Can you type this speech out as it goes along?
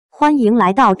欢迎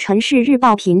来到陈氏日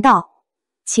报频道，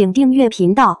请订阅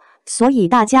频道，所以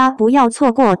大家不要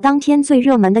错过当天最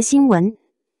热门的新闻。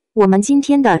我们今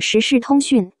天的时事通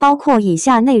讯包括以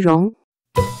下内容：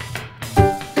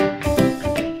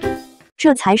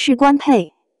这才是官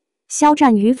配，肖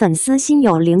战与粉丝心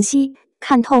有灵犀，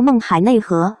看透梦海内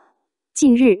核。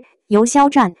近日，由肖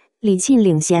战、李沁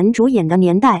领衔主演的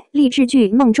年代励志剧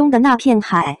《梦中的那片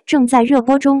海》正在热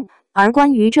播中。而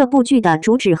关于这部剧的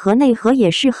主旨和内核，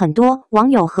也是很多网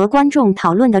友和观众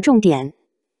讨论的重点。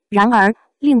然而，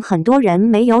令很多人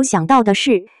没有想到的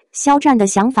是，肖战的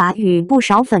想法与不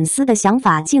少粉丝的想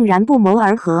法竟然不谋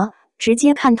而合，直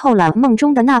接看透了梦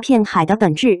中的那片海的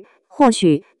本质。或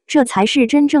许，这才是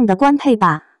真正的官配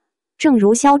吧。正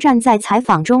如肖战在采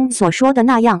访中所说的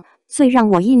那样，最让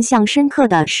我印象深刻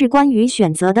的是关于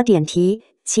选择的点题。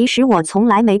其实我从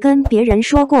来没跟别人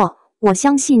说过。我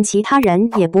相信其他人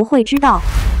也不会知道，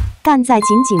但在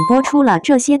仅仅播出了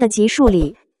这些的集数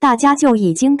里，大家就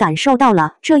已经感受到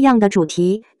了这样的主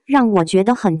题，让我觉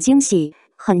得很惊喜、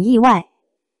很意外。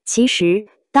其实，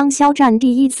当肖战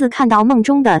第一次看到梦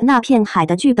中的那片海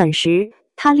的剧本时，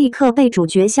他立刻被主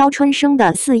角肖春生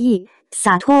的肆意、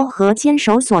洒脱和坚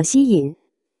守所吸引。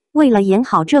为了演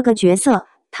好这个角色，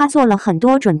他做了很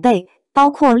多准备，包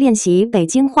括练习北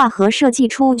京话和设计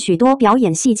出许多表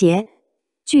演细节。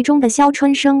剧中的肖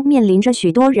春生面临着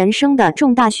许多人生的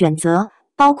重大选择，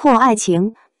包括爱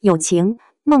情、友情、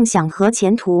梦想和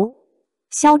前途。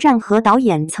肖战和导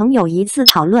演曾有一次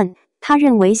讨论，他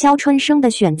认为肖春生的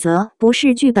选择不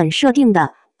是剧本设定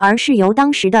的，而是由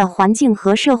当时的环境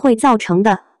和社会造成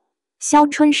的。肖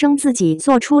春生自己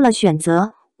做出了选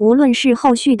择，无论是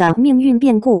后续的命运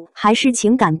变故还是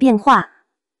情感变化，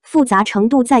复杂程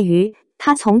度在于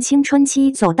他从青春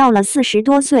期走到了40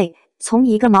多岁。从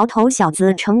一个毛头小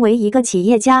子成为一个企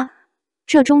业家，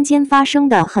这中间发生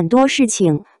的很多事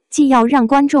情，既要让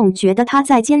观众觉得他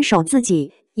在坚守自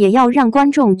己，也要让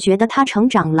观众觉得他成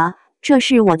长了。这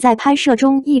是我在拍摄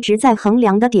中一直在衡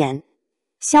量的点。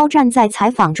肖战在采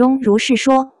访中如是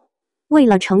说。为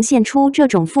了呈现出这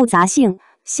种复杂性，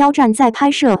肖战在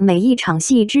拍摄每一场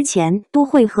戏之前都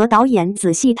会和导演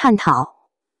仔细探讨，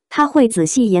他会仔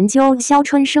细研究肖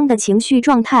春生的情绪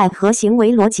状态和行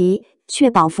为逻辑，确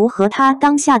保符合他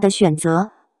当下的选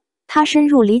择。他深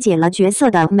入理解了角色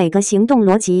的每个行动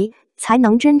逻辑，才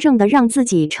能真正的让自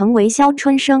己成为肖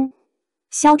春生。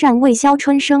肖战为肖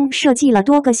春生设计了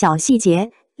多个小细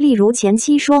节，例如前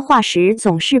期说话时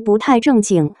总是不太正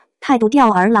经，态度吊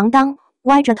儿郎当，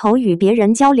歪着头与别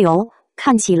人交流，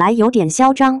看起来有点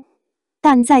嚣张。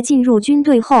但在进入军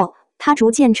队后，他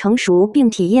逐渐成熟，并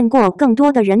体验过更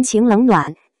多的人情冷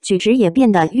暖，举止也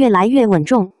变得越来越稳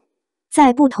重。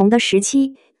在不同的时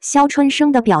期，肖春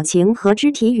生的表情和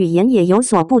肢体语言也有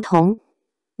所不同。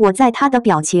我在他的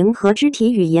表情和肢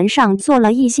体语言上做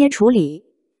了一些处理。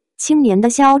青年的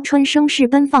肖春生是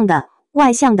奔放的、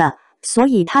外向的，所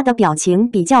以他的表情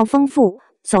比较丰富，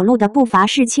走路的步伐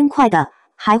是轻快的，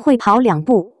还会跑2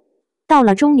步。到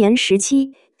了中年时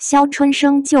期，肖春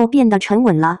生就变得沉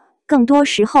稳了，更多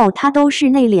时候他都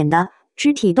是内敛的，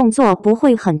肢体动作不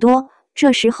会很多，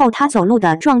这时候他走路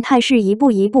的状态是一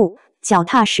步一步，脚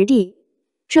踏实地，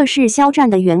这是肖战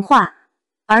的原话。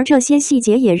而这些细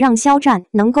节也让肖战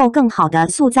能够更好地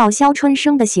塑造肖春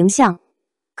生的形象。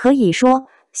可以说，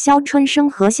肖春生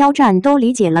和肖战都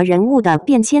理解了人物的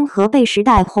变迁和被时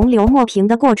代洪流磨平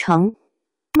的过程。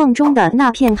梦中的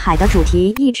那片海的主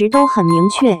题一直都很明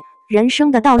确，人生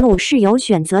的道路是由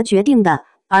选择决定的，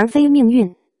而非命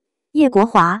运。叶国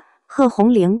华、贺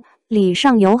红玲、李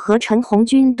尚游和陈红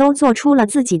军都做出了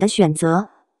自己的选择。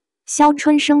肖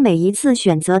春生每一次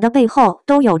选择的背后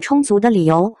都有充足的理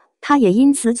由，他也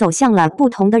因此走向了不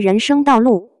同的人生道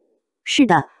路。是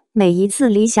的，每一次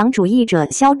理想主义者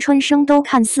肖春生都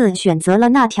看似选择了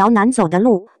那条难走的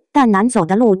路，但难走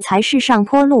的路才是上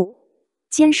坡路。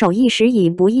坚守一时已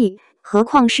不易，何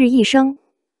况是一生。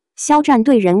肖战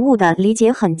对人物的理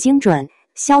解很精准，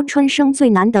肖春生最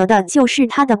难得的就是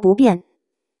他的不变。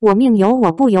我命由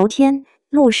我不由天，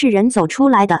路是人走出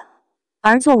来的。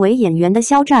而作为演员的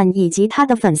肖战以及他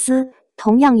的粉丝，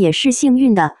同样也是幸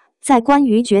运的，在关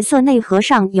于角色内核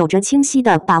上有着清晰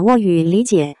的把握与理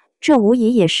解，这无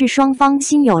疑也是双方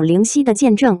心有灵犀的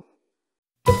见证。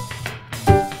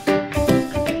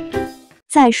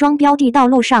在双标的道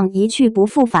路上一去不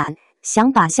复返，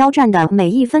想把肖战的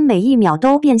每一分每一秒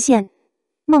都变现。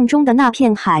梦中的那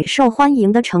片海受欢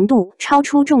迎的程度超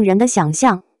出众人的想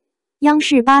象。央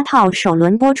视8套首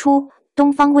轮播出，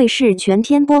东方卫视全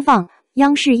天播放。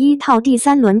央视1套第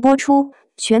3轮播出，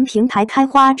全平台开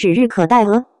花指日可待。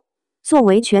作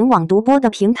为全网独播的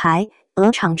平台，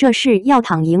鹅厂这是要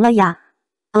躺赢了呀！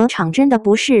鹅厂真的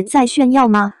不是在炫耀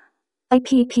吗？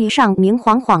 APP 上明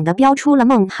晃晃地标出了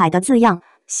梦海的字样，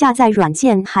下载软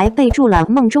件还备注了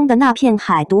梦中的那片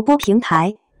海独播平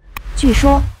台。据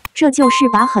说这就是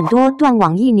把很多断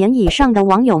网1年以上的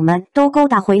网友们都勾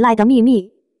搭回来的秘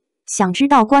密。想知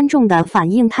道观众的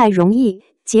反应太容易，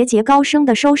节节高升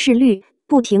的收视率，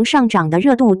不停上涨的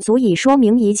热度足以说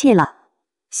明一切了。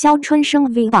肖春生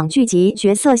V 榜剧集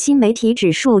角色新媒体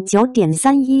指数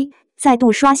 9.31， 再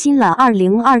度刷新了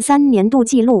2023年度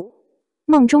纪录。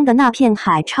梦中的那片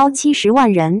海超70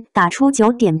万人打出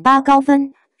 9.8 高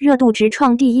分，热度直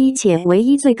创第一且唯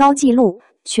一最高纪录，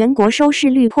全国收视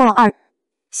率破2。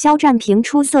肖战凭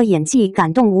出色演技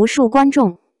感动无数观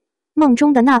众，梦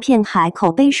中的那片海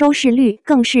口碑收视率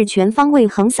更是全方位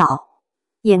横扫。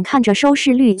眼看着收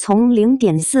视率从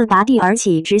 0.4 拔地而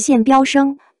起直线飙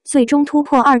升，最终突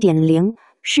破 2.0，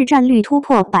 市占率突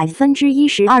破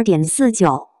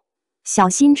 12.49%。 小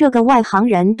新这个外行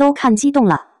人都看激动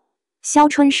了。肖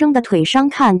春生的腿伤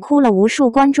看哭了无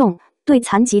数观众，对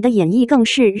残疾的演绎更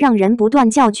是让人不断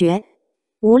叫绝。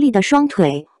无力的双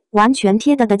腿，完全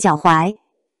贴的脚踝，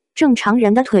正常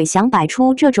人的腿想摆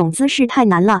出这种姿势太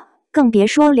难了，更别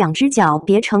说2只脚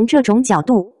别成这种角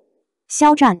度。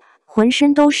肖战浑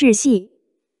身都是戏，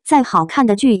再好看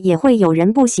的剧也会有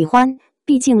人不喜欢，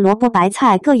毕竟萝卜白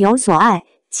菜各有所爱，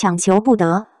强求不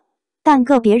得。但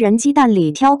个别人鸡蛋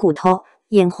里挑骨头，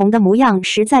眼红的模样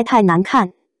实在太难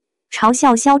看。嘲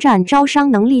笑肖战招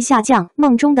商能力下降，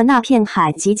梦中的那片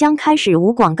海即将开始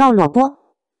无广告裸播。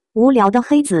无聊的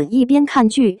黑子一边看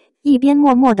剧，一边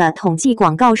默默地统计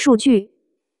广告数据。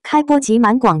开播集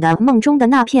满广的梦中的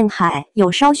那片海有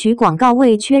稍许广告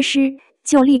位缺失，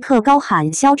就立刻高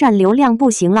喊肖战流量不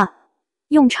行了，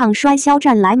用唱衰肖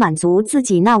战来满足自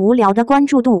己那无聊的关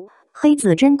注度，黑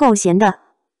子真够闲的。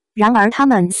然而他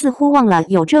们似乎忘了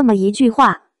有这么一句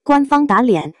话，官方打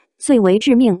脸最为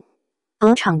致命。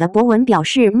鹅厂的博文表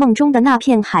示，梦中的那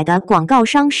片海的广告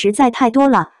商实在太多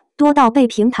了，多到被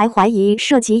平台怀疑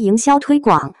涉及营销推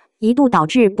广，一度导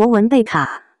致博文被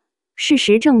卡。事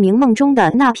实证明，梦中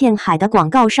的那片海的广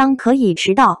告商可以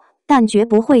迟到，但绝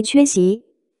不会缺席。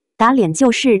打脸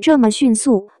就是这么迅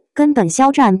速，根本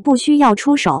肖战不需要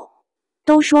出手。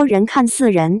都说人看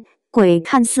似人，鬼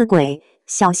看似鬼，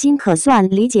小新可算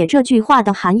理解这句话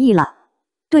的含义了。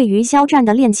对于肖战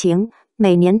的恋情，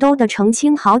每年都得澄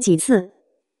清好几次。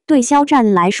对肖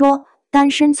战来说，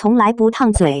单身从来不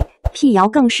烫嘴，辟谣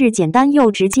更是简单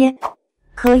又直接。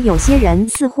可有些人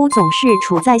似乎总是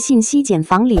处在信息茧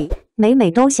房里，每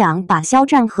每都想把肖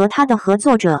战和他的合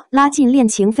作者拉进恋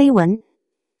情绯闻。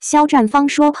肖战方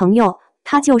说朋友，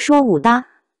他就说武搭；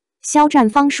肖战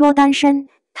方说单身，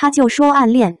他就说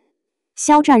暗恋；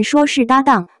肖战说是搭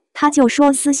档，他就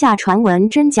说私下传闻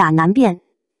真假难辨。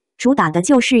主打的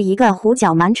就是一个胡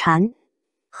搅蛮缠。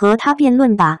和他辩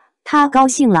论吧，他高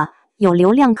兴了，有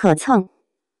流量可蹭；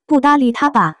不搭理他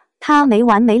吧，他没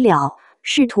完没了，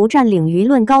试图占领舆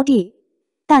论高地。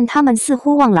但他们似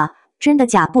乎忘了，真的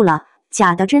假不了，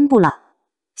假的真不了。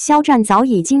肖战早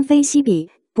已今非昔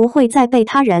比，不会再被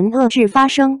他人遏制发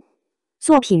声。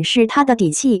作品是他的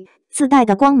底气，自带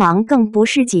的光芒更不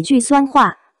是几句酸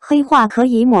话、黑话可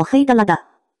以抹黑的了的。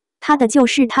他的就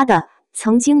是他的，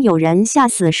曾经有人下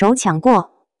死手抢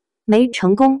过，没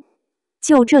成功。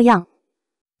就这样。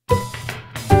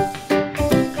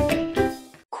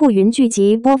酷云剧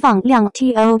集播放量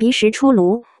Top10 出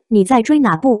炉，你在追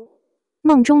哪部？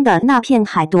梦中的那片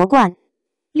海夺冠。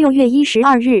6月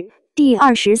12日，第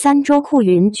23周酷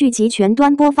云剧集全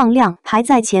端播放量排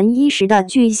在前10的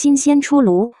剧新鲜出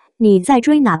炉，你在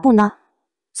追哪部呢？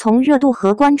从热度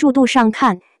和关注度上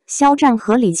看，肖战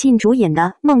和李沁主演的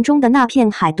《梦中的那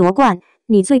片海》夺冠，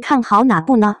你最看好哪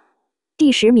部呢？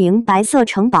第10名《白色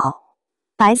城堡》。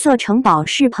白色城堡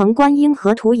是彭观英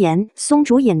和涂岩松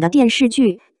主演的电视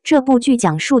剧，这部剧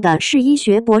讲述的是医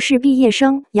学博士毕业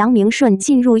生杨明顺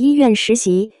进入医院实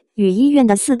习，与医院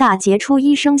的4大杰出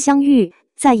医生相遇，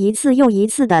在一次又一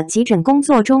次的急诊工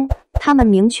作中，他们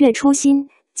明确初心，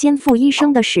肩负医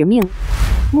生的使命。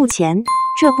目前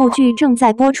这部剧正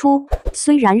在播出，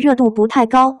虽然热度不太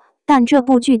高，但这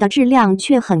部剧的质量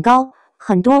却很高，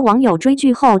很多网友追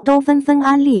剧后都纷纷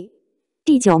安利。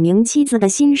第9名《妻子的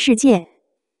新世界》。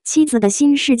妻子的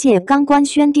新世界刚官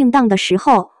宣定档的时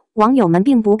候，网友们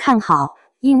并不看好，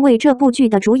因为这部剧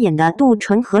的主演的杜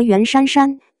淳和袁姗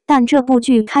姗，但这部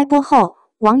剧开播后，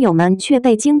网友们却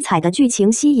被精彩的剧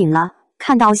情吸引了。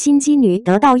看到心机女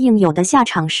得到应有的下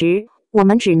场时，我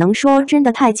们只能说真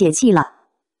的太解气了。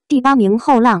第8名《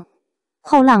后浪》。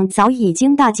后浪早已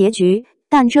经大结局，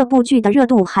但这部剧的热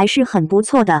度还是很不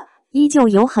错的，依旧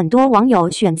有很多网友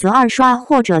选择2刷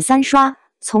或者3刷。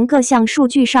从各项数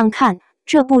据上看，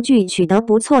这部剧取得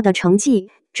不错的成绩，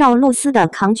赵露思的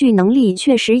扛剧能力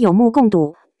确实有目共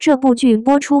睹。这部剧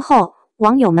播出后，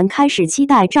网友们开始期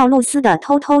待赵露思的《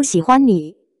偷偷喜欢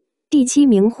你》。第7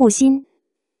名护心。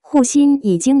护心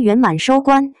已经圆满收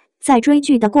官，在追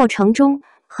剧的过程中，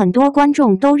很多观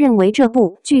众都认为这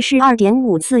部剧是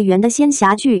 2.5 次元的仙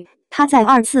侠剧，它在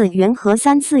2次元和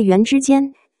3次元之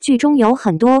间，剧中有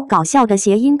很多搞笑的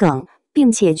谐音梗，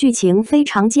并且剧情非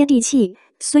常接地气。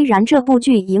虽然这部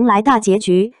剧迎来大结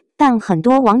局，但很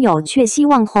多网友却希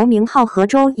望侯明昊和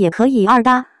周也可以二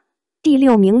搭。第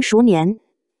6名熟年。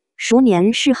熟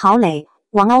年是郝蕾、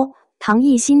王鸥、唐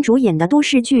艺昕主演的都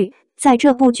市剧，在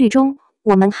这部剧中，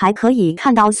我们还可以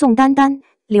看到宋丹丹、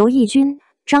刘奕君、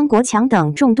张国强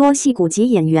等众多戏骨级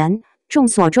演员。众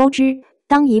所周知，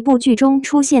当一部剧中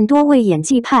出现多位演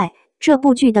技派，这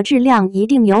部剧的质量一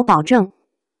定有保证。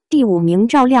第5名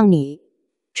照亮你。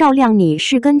照亮你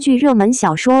是根据热门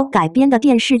小说改编的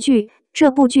电视剧，这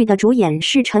部剧的主演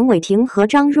是陈伟霆和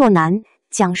张若楠，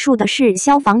讲述的是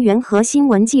消防员和新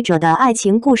闻记者的爱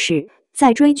情故事。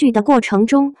在追剧的过程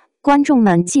中，观众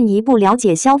们进一步了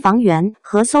解消防员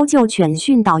和搜救犬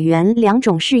训导员两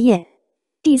种事业。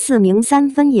第4名三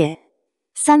分野。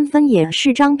三分野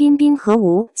是张彬彬和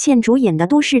吴倩主演的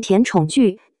都市甜宠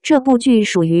剧，这部剧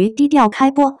属于低调开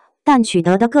播，但取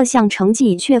得的各项成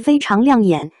绩却非常亮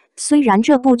眼。虽然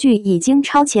这部剧已经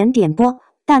超前点播，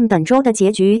但本周的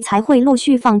结局才会陆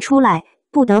续放出来。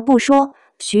不得不说，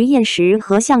徐彦石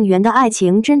和向元的爱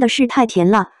情真的是太甜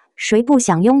了，谁不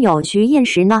想拥有徐彦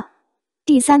石呢？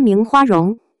第3名花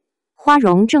荣。花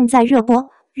荣正在热播，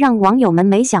让网友们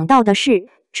没想到的是，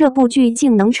这部剧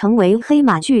竟能成为黑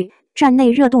马剧，站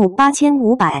内热度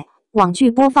8500，网剧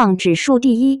播放指数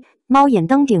第1，猫眼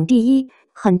登顶第1。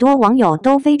很多网友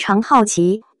都非常好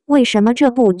奇，为什么这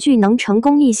部剧能成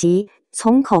功逆袭？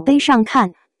从口碑上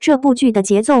看，这部剧的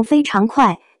节奏非常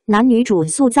快，男女主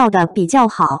塑造的比较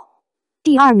好。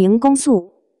第2名公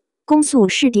诉。公诉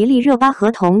是迪丽热巴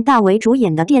和佟大为主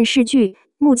演的电视剧，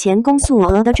目前公诉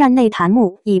额的站内弹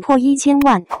幕已破1000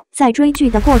万。在追剧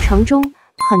的过程中，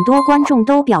很多观众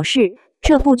都表示，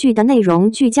这部剧的内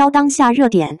容聚焦当下热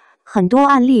点，很多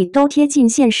案例都贴近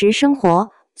现实生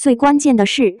活。最关键的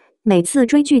是，每次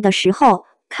追剧的时候，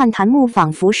看弹幕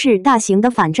仿佛是大型的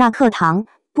反诈课堂，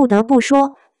不得不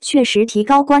说，确实提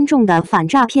高观众的反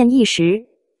诈骗意识。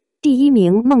第1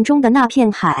名梦中的那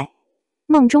片海。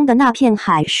梦中的那片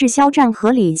海是肖战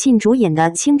和李沁主演的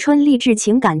青春励志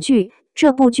情感剧，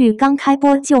这部剧刚开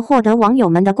播就获得网友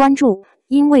们的关注，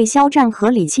因为肖战和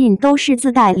李沁都是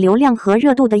自带流量和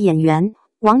热度的演员，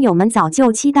网友们早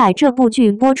就期待这部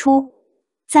剧播出。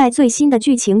在最新的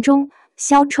剧情中，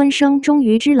肖春生终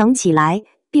于支棱起来，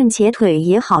并且腿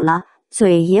也好了，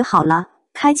嘴也好了，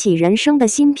开启人生的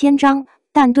新篇章。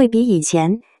但对比以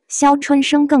前，肖春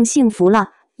生更幸福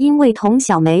了，因为童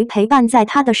小梅陪伴在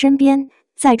他的身边。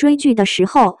在追剧的时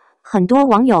候，很多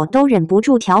网友都忍不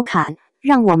住调侃，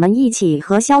让我们一起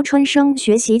和肖春生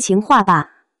学习情话吧。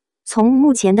从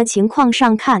目前的情况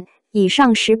上看，以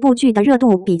上10部剧的热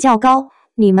度比较高，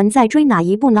你们在追哪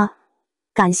一部呢？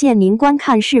感谢您观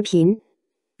看视频。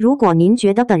如果您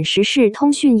觉得本时事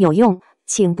通讯有用，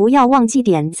请不要忘记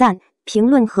点赞、评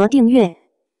论和订阅。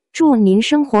祝您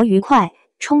生活愉快，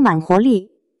充满活力。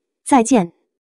再见。